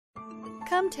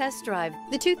Come test drive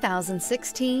the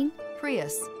 2016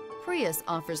 Prius. Prius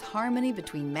offers harmony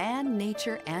between man,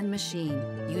 nature, and machine.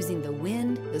 Using the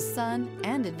wind, the sun,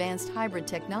 and advanced hybrid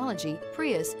technology,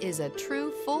 Prius is a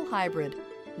true full hybrid.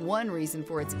 One reason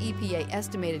for its EPA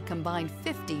estimated combined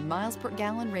 50 miles per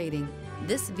gallon rating.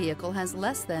 This vehicle has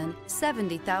less than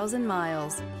 70,000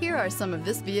 miles. Here are some of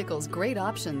this vehicle's great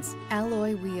options: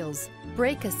 alloy wheels,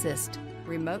 brake assist,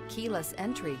 remote keyless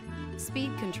entry,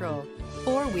 speed control,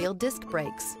 four-wheel disc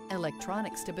brakes,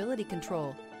 electronic stability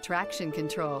control, traction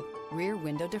control, rear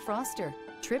window defroster,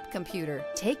 trip computer.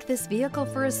 Take this vehicle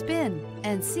for a spin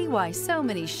and see why so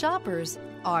many shoppers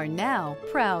are now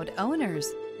proud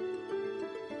owners.